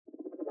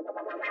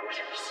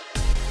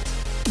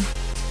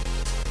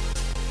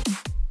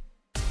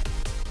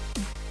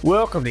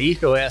Welcome to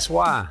EECO Ask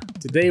Why.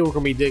 Today we're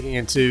going to be digging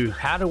into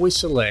how do we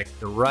select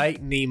the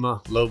right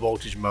NEMA low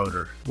voltage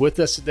motor. With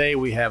us today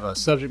we have a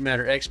subject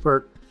matter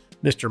expert,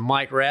 Mr.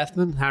 Mike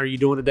Rathman. How are you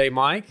doing today,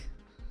 Mike?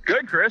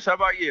 Good, Chris. How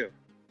about you?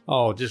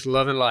 Oh, just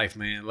loving life,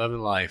 man. Loving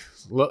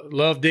life.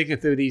 Love digging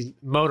through these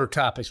motor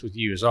topics with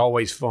you. It's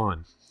always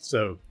fun.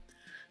 So,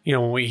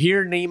 when we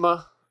hear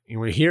NEMA and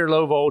we hear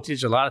low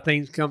voltage, a lot of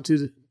things come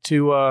to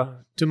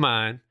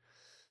mind.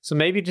 So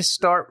maybe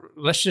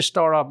let's just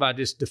start off by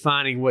just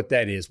defining what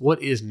that is.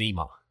 What is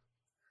NEMA?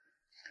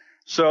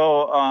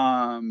 So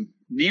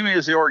NEMA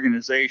is the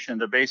organization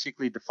that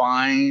basically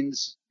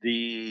defines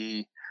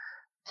the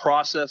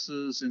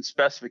processes and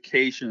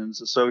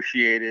specifications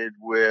associated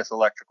with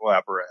electrical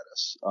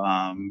apparatus.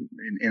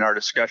 In our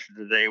discussion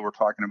today, we're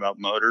talking about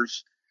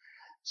motors.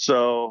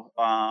 So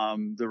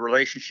the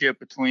relationship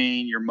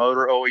between your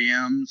motor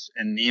OEMs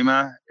and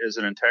NEMA is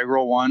an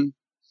integral one.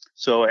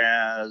 So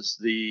as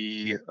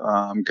the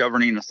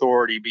governing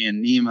authority,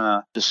 being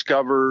NEMA,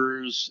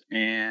 discovers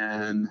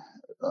and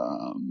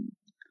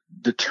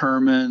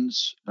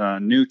determines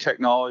new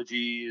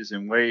technologies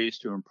and ways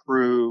to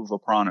improve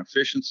upon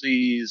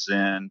efficiencies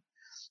and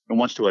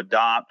wants to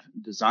adopt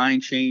design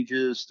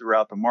changes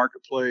throughout the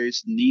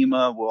marketplace,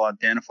 NEMA will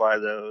identify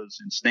those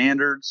in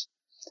standards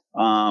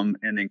and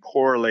then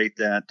correlate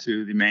that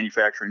to the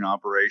manufacturing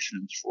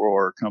operations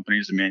for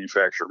companies that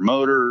manufacture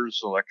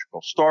motors,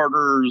 electrical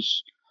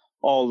starters,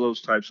 all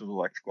those types of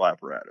electrical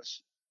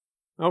apparatus.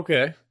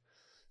 Okay.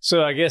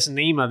 So I guess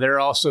NEMA, they're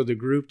also the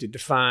group that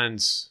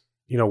defines,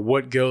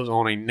 what goes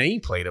on a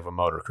nameplate of a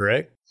motor,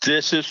 correct?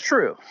 This is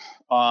true.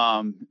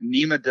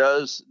 NEMA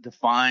does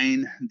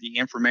define the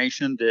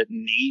information that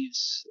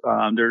needs,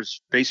 there's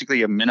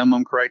basically a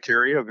minimum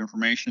criteria of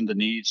information that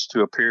needs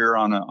to appear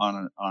on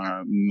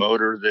a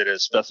motor that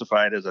is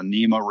specified as a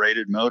NEMA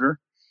rated motor.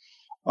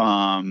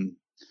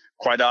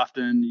 Quite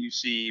often you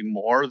see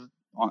more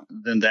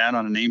than that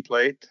on a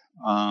nameplate.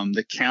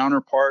 The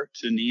counterpart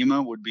to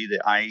NEMA would be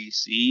the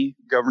IEC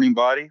governing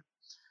body,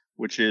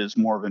 which is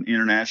more of an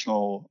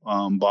international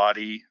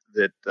body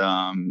that,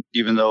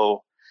 even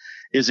though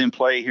is in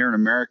play here in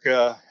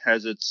America,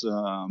 has its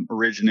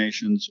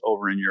originations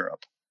over in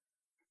Europe.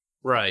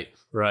 Right.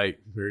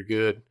 Very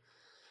good.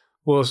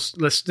 Well,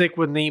 let's stick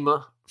with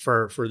NEMA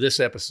for this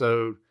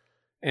episode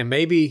and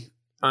maybe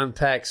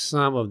unpack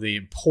some of the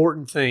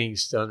important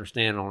things to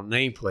understand on a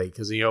nameplate.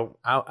 Because,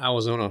 I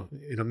was in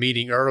a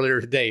meeting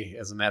earlier today,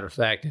 as a matter of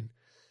fact, and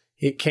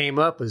it came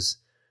up as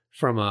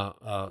from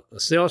a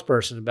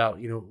salesperson about,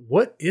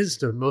 what is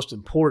the most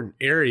important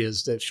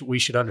areas that we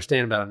should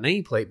understand about a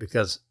nameplate,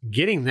 because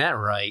getting that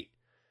right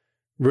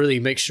really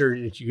makes sure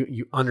that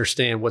you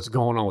understand what's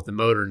going on with the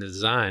motor and the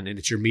design, and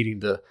that you're meeting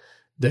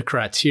the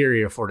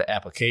criteria for the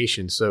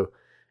application. So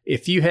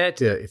if you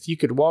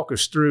could walk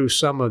us through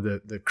some of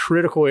the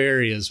critical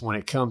areas when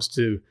it comes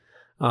to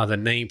the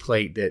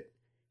nameplate that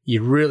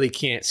you really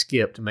can't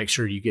skip to make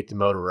sure you get the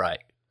motor right.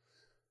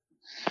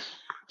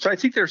 So I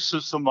think there's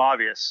some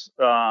obvious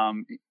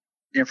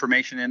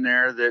information in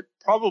there that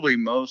probably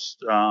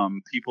most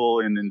people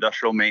in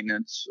industrial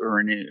maintenance or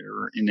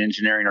in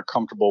engineering are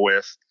comfortable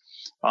with.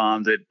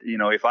 That,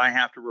 if I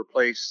have to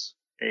replace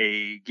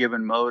a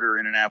given motor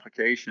in an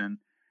application,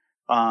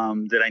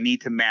 that I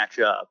need to match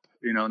up.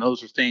 And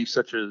those are things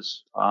such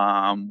as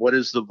what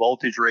is the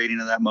voltage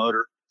rating of that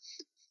motor?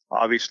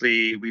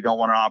 Obviously, we don't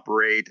want to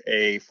operate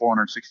a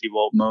 460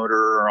 volt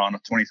motor on a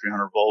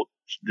 2300 volt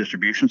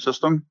distribution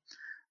system.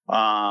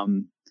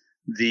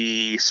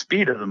 The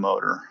speed of the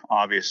motor,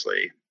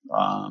 obviously,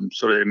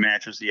 so that it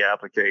matches the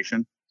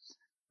application.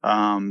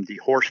 The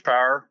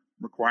horsepower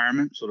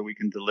requirement, so that we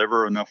can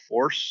deliver enough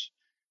force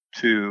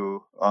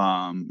to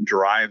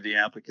drive the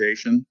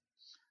application.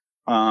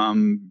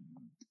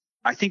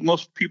 I think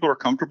most people are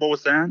comfortable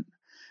with that.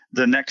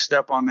 The next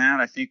step on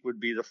that, I think, would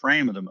be the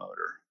frame of the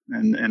motor.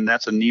 And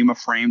that's a NEMA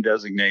frame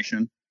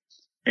designation.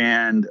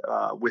 And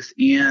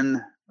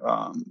within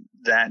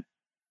that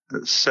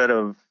set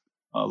of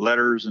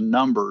letters and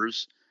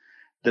numbers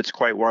that's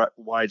quite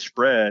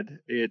widespread,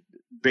 it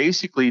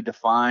basically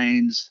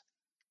defines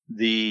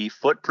the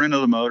footprint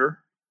of the motor.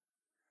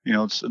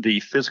 It's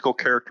the physical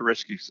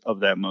characteristics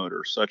of that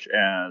motor, such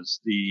as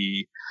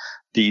the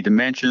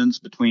dimensions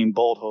between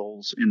bolt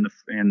holes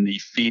in the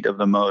feet of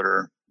the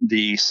motor,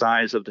 the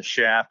size of the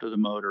shaft of the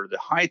motor, the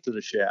height of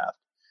the shaft.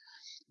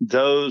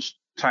 Those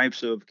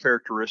types of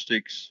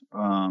characteristics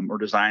or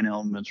design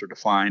elements are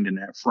defined in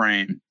that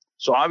frame.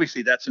 So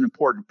obviously that's an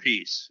important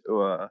piece.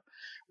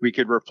 We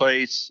could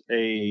replace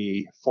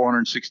a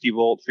 460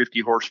 volt,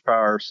 50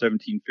 horsepower,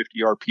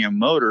 1750 RPM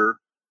motor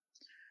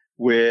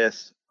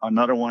with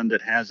another one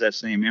that has that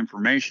same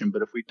information.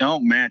 But if we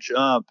don't match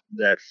up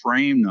that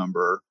frame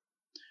number,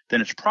 then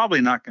it's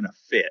probably not going to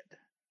fit,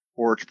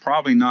 or it's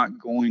probably not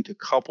going to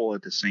couple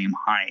at the same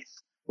height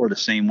or the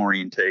same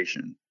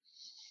orientation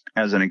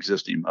as an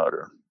existing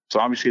motor. So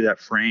obviously that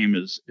frame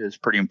is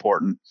pretty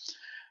important.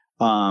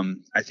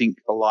 I think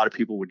a lot of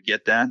people would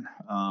get that,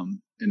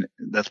 and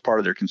that's part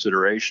of their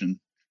consideration.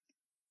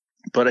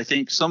 But I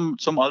think some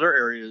other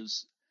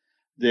areas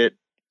that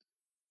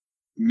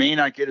may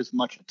not get as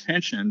much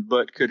attention,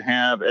 but could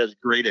have as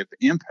great of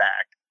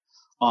impact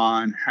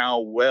on how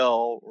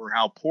well or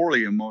how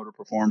poorly a motor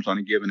performs on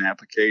a given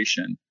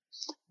application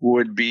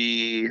would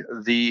be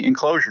the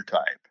enclosure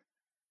type.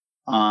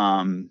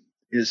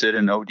 Is it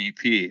an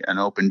ODP, an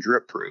open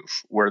drip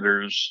proof, where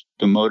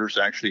the motor's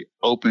actually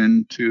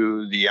open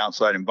to the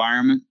outside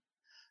environment,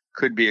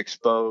 could be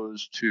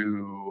exposed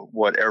to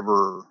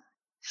whatever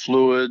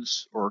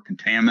fluids or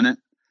contaminant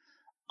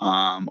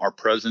are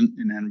present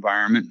in the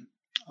environment.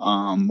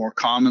 More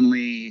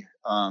commonly,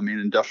 in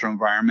industrial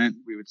environment,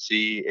 we would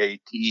see a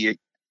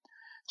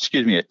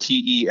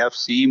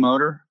TEFC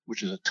motor,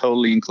 which is a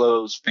totally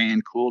enclosed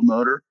fan-cooled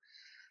motor,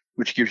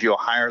 which gives you a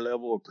higher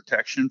level of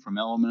protection from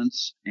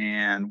elements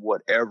and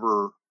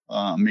whatever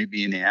may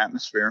be in the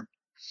atmosphere.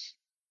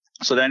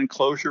 So that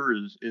enclosure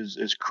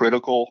is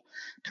critical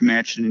to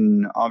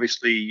matching.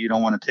 Obviously, you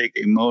don't want to take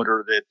a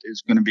motor that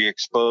is going to be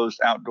exposed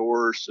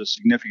outdoors to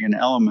significant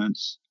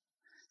elements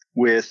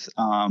with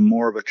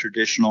more of a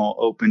traditional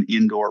open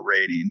indoor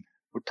rating.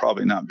 Would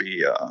probably not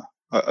be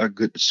a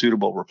good,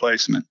 suitable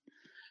replacement.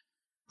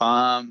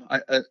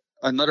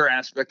 Another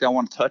aspect I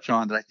want to touch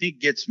on that I think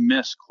gets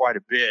missed quite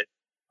a bit,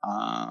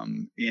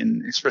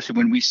 especially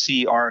when we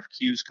see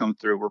RFQs come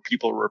through where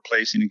people are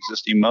replacing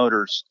existing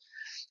motors,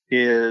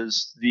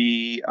 is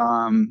the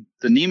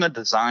NEMA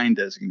design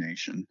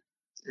designation.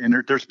 And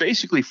there's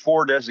basically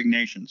 4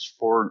 designations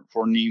for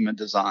NEMA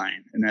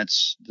design, and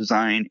that's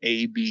design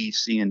A, B,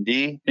 C, and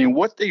D. And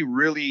what they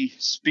really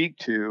speak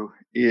to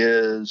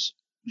is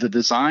the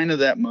design of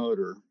that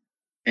motor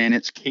and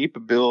its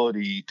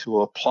capability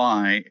to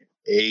apply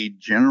a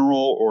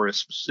general or a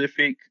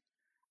specific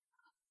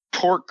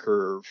torque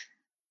curve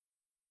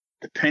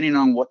depending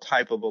on what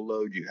type of a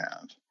load you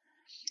have.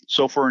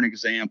 So for an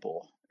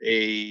example,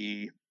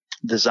 a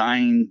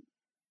design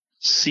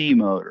C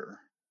motor,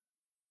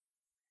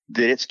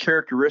 that its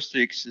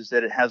characteristics is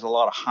that it has a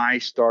lot of high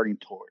starting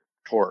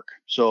torque.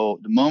 So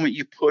the moment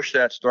you push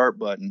that start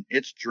button,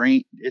 it's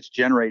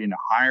generating a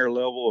higher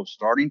level of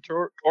starting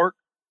torque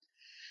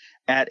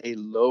at a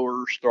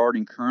lower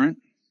starting current.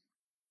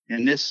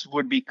 And this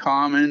would be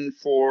common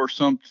for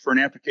an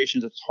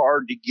application that's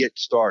hard to get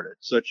started,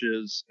 such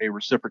as a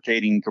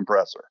reciprocating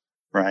compressor,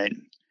 right?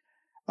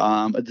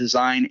 A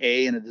design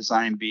A and a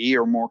design B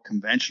are more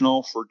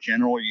conventional for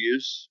general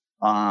use.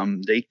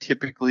 They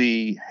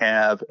typically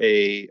have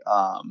a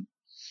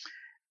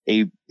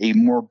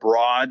more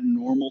broad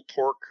normal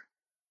torque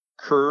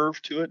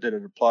curve to it that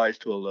it applies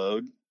to a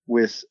load,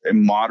 with a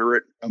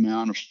moderate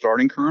amount of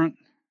starting current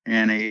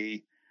and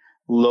a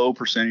low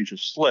percentage of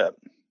slip.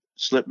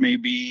 Slip may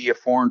be a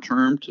foreign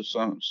term to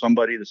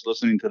somebody that's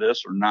listening to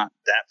this or not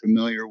that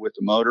familiar with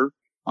the motor.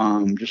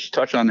 Just to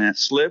touch on that,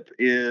 slip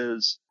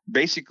is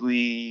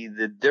basically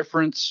the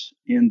difference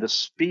in the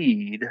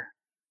speed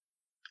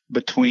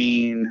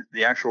between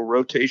the actual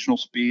rotational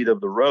speed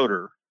of the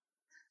rotor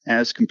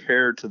as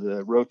compared to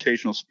the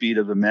rotational speed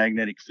of the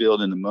magnetic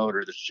field in the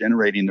motor that's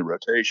generating the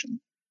rotation.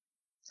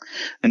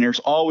 And there's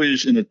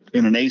always in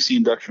an AC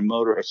induction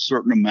motor a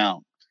certain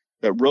amount.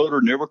 That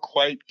rotor never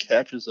quite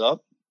catches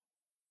up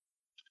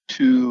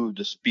to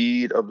the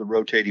speed of the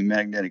rotating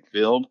magnetic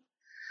field,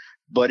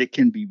 but it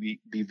can be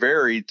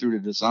varied through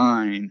the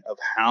design of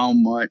how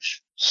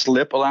much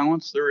slip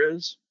allowance there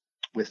is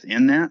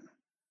within that.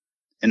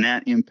 And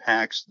that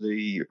impacts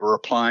or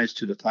applies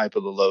to the type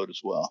of the load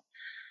as well.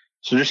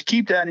 So just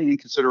keep that in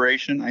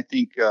consideration. I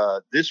think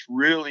this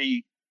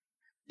really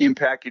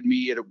impacted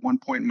me at one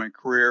point in my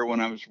career when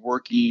I was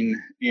working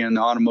in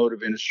the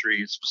automotive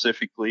industry,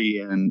 specifically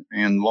in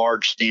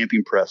large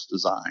stamping press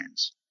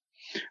designs,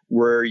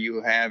 where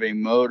you have a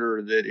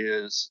motor that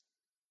is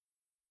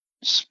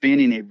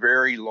spinning a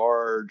very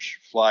large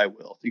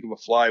flywheel. Think of a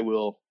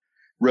flywheel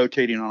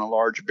rotating on a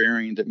large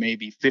bearing that may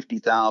be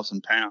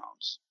 50,000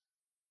 pounds.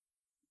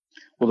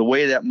 Well, the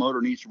way that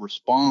motor needs to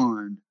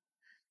respond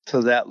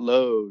to that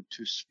load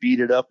to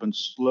speed it up and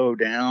slow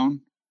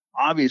down,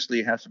 obviously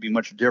it has to be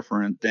much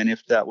different than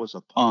if that was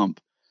a pump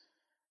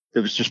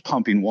that was just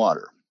pumping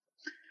water.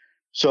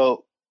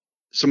 So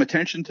some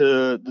attention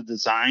to the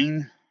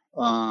design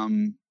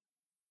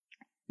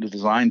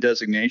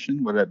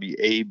designation, whether that be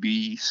A,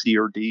 B, C,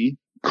 or D,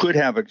 could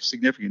have a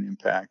significant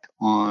impact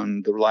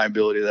on the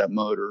reliability of that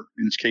motor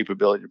and its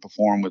capability to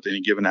perform with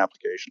any given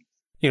application.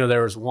 You know,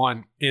 there was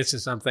one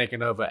instance I'm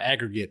thinking of, an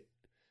aggregate,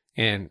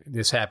 and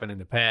this happened in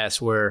the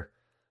past where,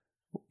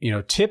 you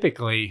know,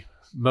 typically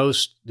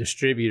most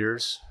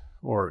distributors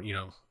or, you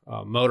know,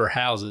 motor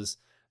houses,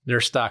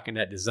 they're stocking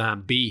that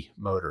design B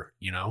motor,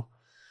 you know.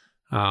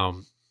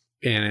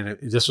 And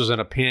this was in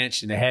a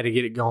pinch and they had to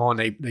get it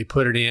going. They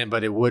put it in,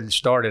 but it wouldn't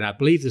start. And I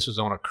believe this was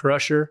on a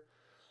crusher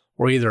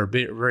or either a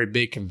very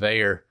big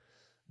conveyor.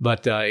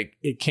 But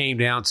it came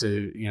down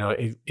to, you know,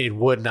 it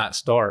would not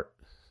start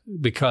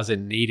because it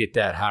needed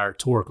that higher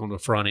torque on the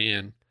front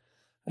end.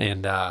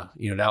 And,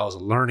 you know, that was a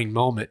learning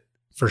moment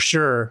for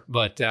sure.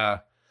 But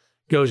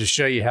goes to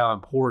show you how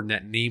important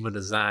that NEMA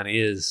design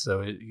is.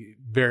 So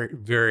very,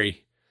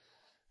 very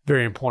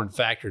very important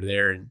factor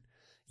there. And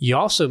you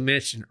also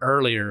mentioned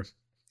earlier,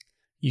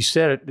 you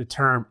said the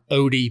term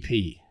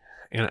ODP,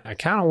 and I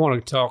kind of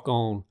want to talk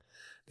on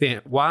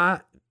then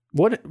what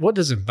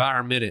does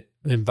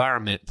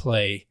environment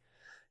play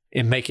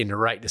in making the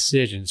right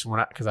decisions?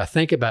 Because I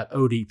think about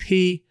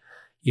ODP,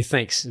 you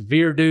think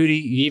severe duty,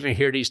 you even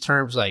hear these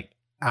terms like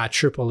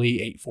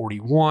IEEE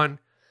 841.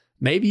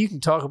 Maybe you can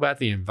talk about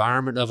the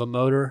environment of a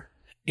motor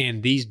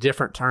and these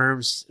different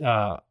terms,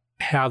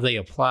 how they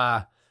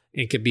apply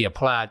and can be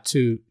applied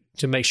to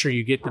make sure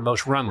you get the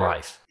most run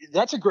life.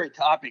 That's a great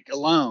topic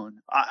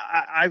alone.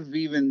 I've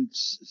even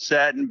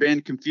sat and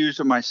been confused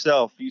with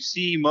myself. You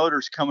see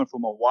motors coming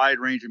from a wide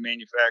range of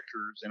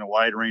manufacturers in a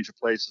wide range of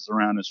places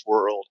around this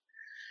world.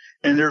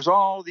 And there's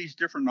all these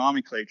different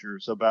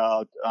nomenclatures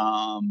about,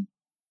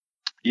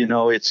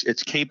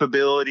 its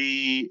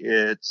capability,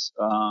 it's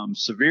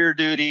severe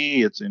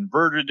duty, it's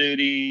inverter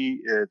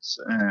duty, it's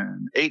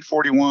an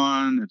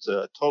 841, it's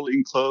a totally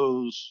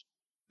enclosed,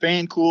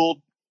 fan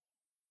cooled.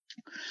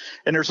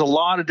 And there's a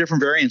lot of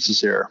different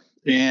variances there.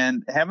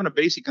 And having a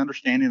basic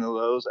understanding of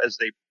those as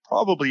they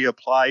probably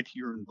apply to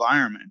your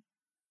environment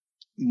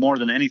more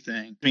than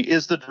anything,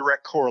 is the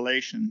direct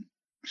correlation.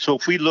 So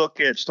if we look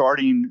at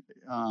starting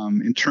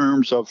in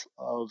terms of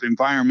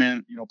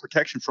environment,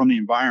 protection from the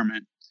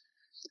environment,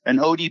 an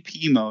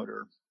ODP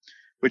motor,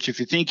 which if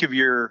you think of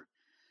your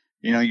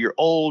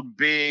old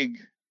big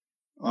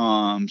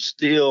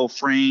steel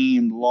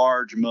framed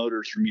large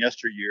motors from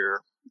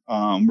yesteryear,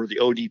 were the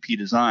ODP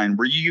design,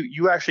 where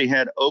you actually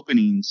had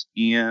openings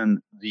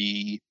in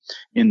the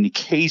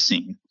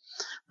casing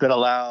that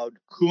allowed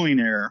cooling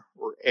air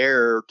or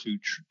air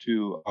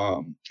to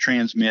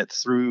transmit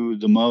through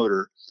the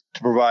motor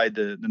to provide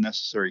the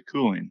necessary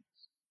cooling.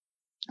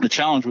 The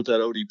challenge with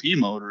that ODP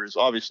motor is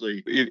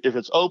obviously if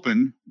it's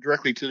open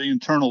directly to the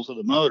internals of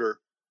the motor,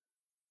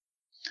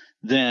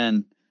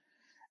 then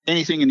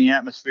anything in the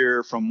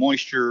atmosphere from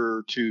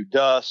moisture to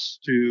dust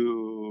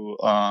to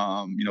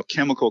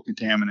chemical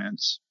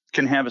contaminants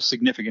can have a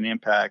significant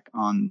impact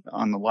on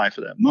the life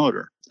of that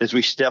motor. As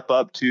we step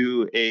up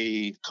to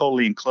a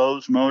totally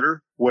enclosed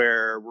motor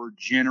where we're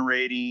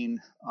generating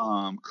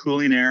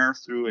cooling air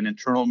through an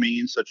internal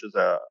means such as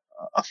a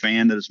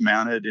fan that is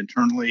mounted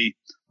internally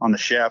on the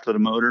shaft of the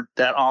motor,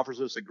 that offers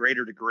us a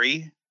greater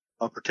degree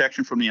of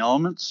protection from the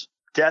elements.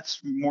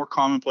 That's more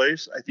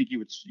commonplace. I think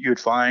you would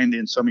find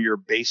in some of your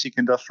basic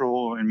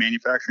industrial and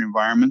manufacturing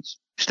environments.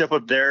 Step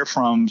up there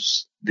from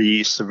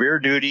the severe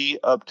duty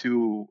up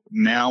to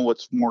now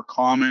what's more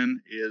common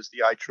is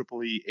the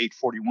IEEE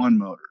 841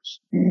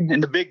 motors.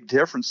 And the big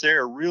difference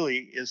there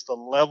really is the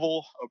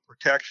level of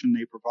protection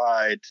they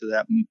provide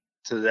to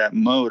that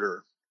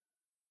motor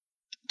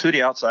to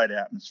the outside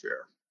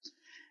atmosphere.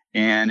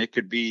 And it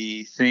could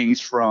be things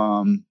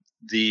from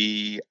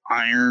the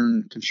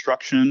iron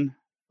construction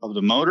of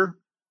the motor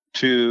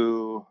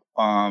to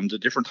the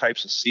different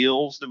types of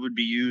seals that would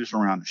be used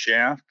around the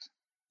shaft,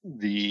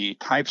 the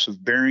types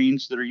of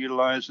bearings that are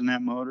utilized in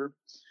that motor.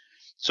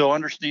 So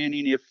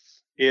understanding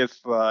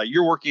if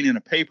you're working in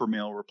a paper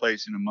mill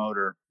replacing a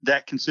motor,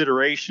 that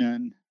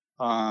consideration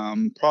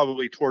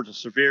probably towards a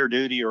severe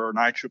duty or an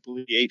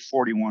IEEE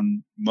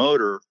 841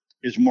 motor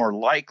is more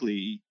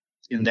likely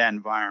in that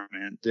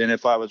environment than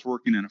if I was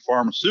working in a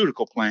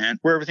pharmaceutical plant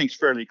where everything's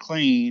fairly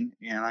clean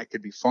and I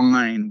could be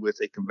fine with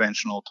a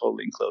conventional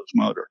totally enclosed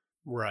motor.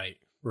 Right.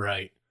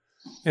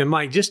 And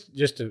Mike, just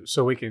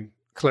so we can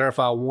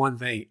clarify one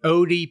thing,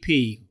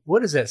 ODP,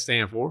 what does that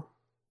stand for?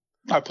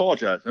 I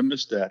apologize. I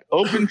missed that.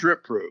 Open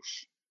drip proof.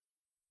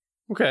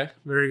 Okay.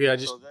 Very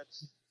good. So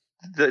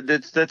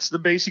that's the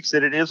basics,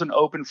 that it is an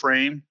open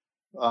frame.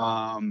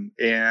 And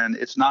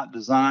it's not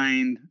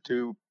designed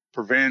to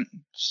prevent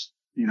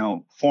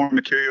foreign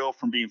material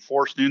from being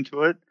forced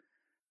into it.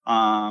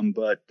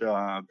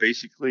 But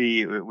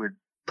basically it would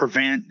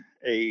prevent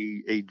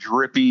a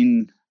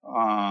dripping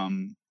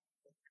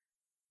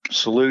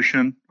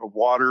solution of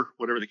water,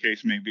 whatever the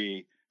case may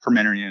be, from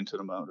entering into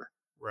the motor.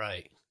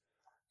 Right.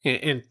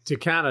 And to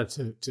kind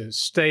of to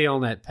stay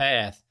on that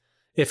path,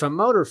 if a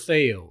motor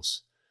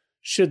fails,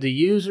 should the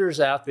users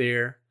out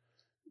there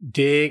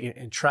dig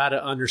and try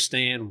to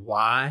understand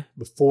why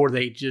before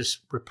they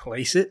just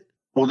replace it?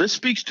 Well, this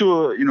speaks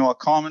to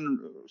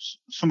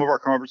some of our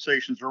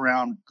conversations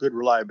around good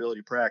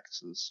reliability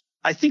practices.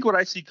 I think what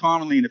I see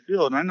commonly in the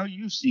field, and I know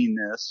you've seen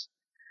this,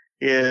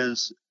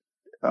 is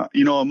a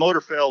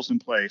motor fails in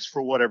place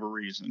for whatever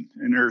reason,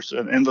 and there's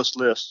an endless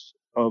list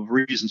of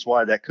reasons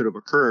why that could have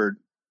occurred.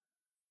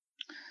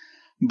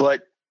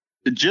 But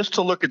just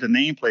to look at the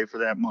nameplate for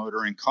that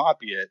motor and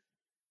copy it,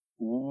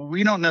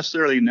 we don't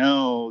necessarily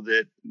know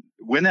that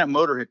when that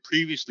motor had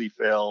previously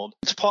failed,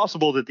 it's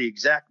possible that the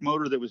exact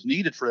motor that was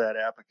needed for that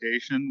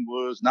application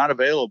was not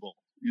available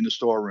in the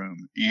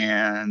storeroom,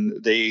 and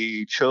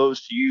they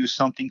chose to use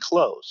something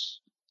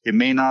close. It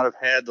may not have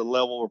had the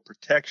level of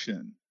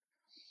protection.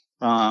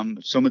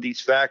 Some of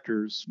these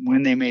factors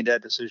when they made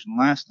that decision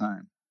last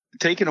time.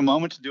 Taking a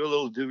moment to do a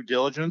little due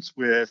diligence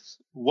with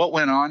what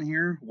went on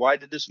here. Why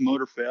did this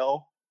motor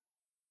fail?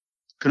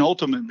 can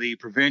ultimately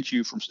prevent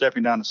you from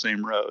stepping down the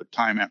same road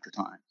time after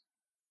time.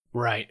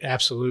 Right,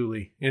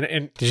 absolutely.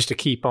 And just to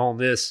keep on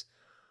this,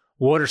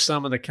 what are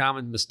some of the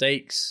common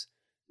mistakes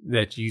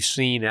that you've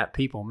seen that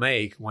people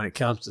make when it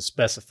comes to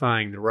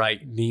specifying the right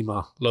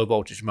NEMA low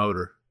voltage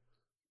motor?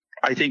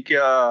 I think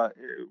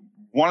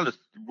one of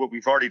what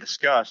we've already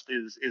discussed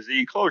is the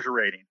enclosure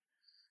rating.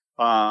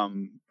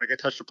 Like I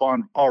touched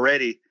upon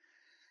already,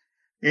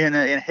 in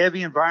a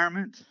heavy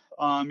environment,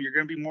 you're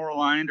going to be more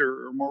aligned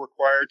or more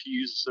required to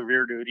use a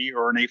severe duty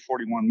or an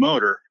 841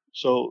 motor.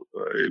 So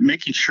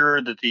making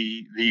sure that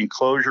the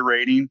enclosure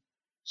rating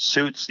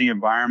suits the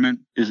environment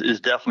is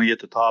definitely at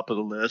the top of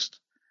the list.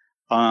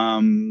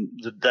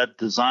 That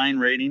design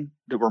rating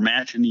that we're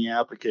matching the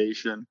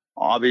application,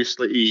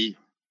 obviously,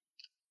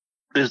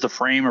 is the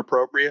frame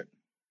appropriate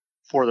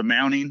for the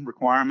mounting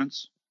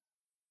requirements?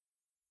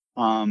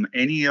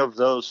 Any of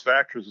those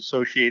factors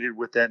associated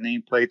with that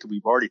nameplate that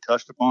we've already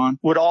touched upon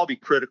would all be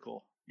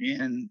critical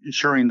in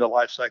ensuring the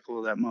life cycle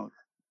of that motor.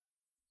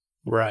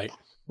 Right.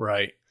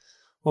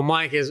 Well,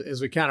 Mike,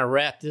 as we kind of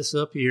wrap this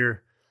up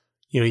here,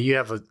 you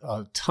have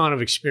a ton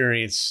of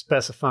experience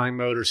specifying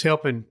motors,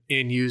 helping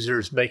end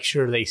users make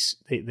sure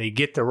they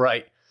get the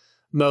right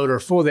motor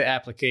for the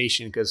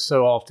application, because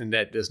so often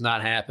that does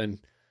not happen.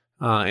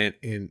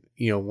 And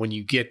when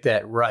you get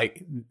that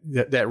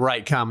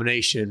right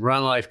combination,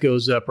 run life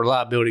goes up,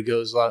 reliability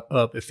goes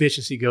up,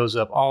 efficiency goes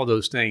up, all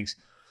those things.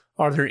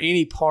 Are there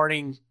any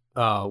parting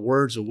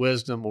words of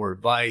wisdom or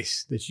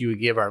advice that you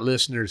would give our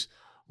listeners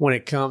when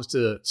it comes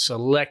to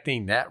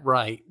selecting that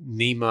right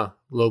NEMA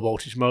low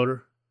voltage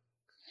motor?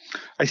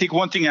 I think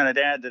one thing I'd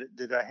add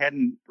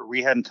that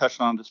we hadn't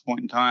touched on at this point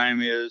in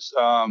time is,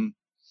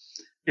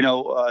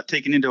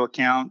 taking into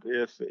account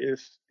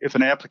if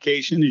an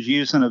application is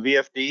using a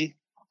VFD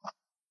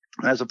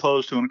as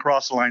opposed to an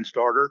across the line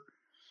starter,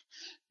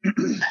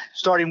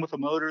 starting with a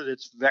motor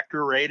that's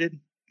vector rated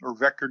or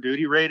vector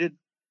duty rated,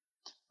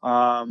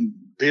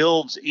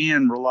 builds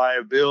in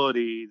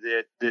reliability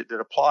that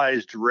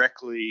applies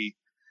directly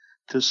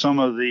to some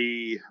of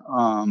the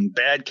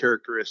bad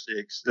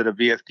characteristics that a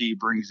VFD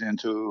brings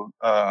into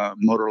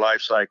motor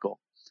life cycle,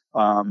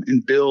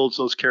 and builds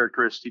those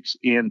characteristics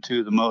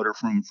into the motor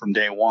from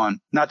day one.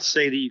 Not to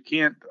say that you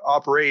can't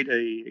operate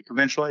a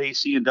conventional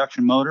AC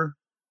induction motor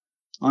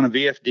on a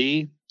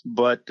VFD,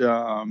 but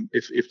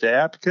if the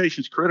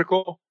application is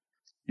critical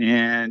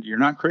and you're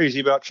not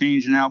crazy about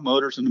changing out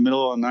motors in the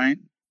middle of the night,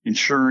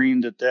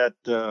 ensuring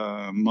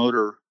that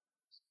motor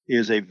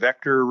is a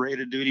vector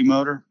rated duty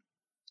motor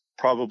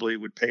probably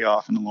would pay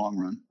off in the long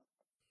run.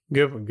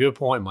 Good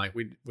point, Mike.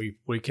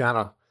 We kind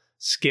of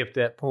skipped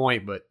that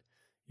point, but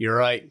you're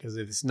right, because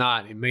if it's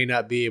not, it may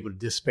not be able to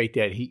dissipate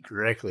that heat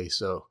correctly.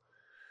 So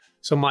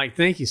Mike,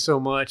 thank you so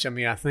much. I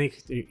mean, I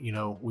think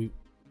we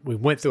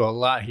went through a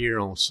lot here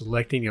on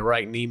selecting the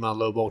right NEMA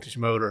low voltage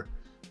motor.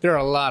 There are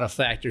a lot of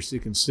factors to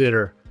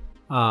consider,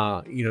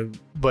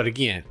 but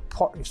again,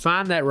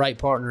 find that right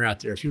partner out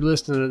there. If you're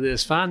listening to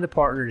this, find the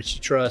partner that you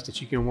trust, that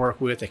you can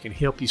work with, that can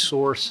help you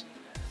source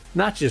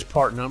not just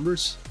part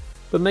numbers,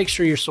 but make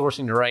sure you're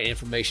sourcing the right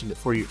information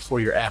for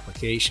your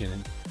application,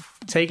 and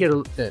take it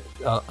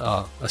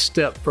a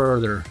step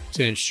further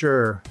to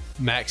ensure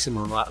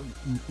maximum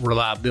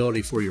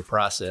reliability for your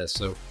process.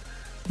 So,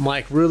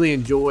 Mike, really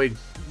enjoyed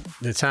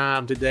the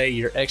time today,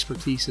 your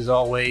expertise as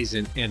always,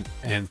 and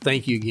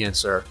thank you again,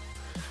 sir.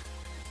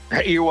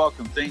 Hey, you're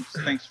welcome.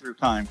 Thanks for your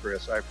time,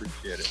 Chris. I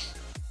appreciate it.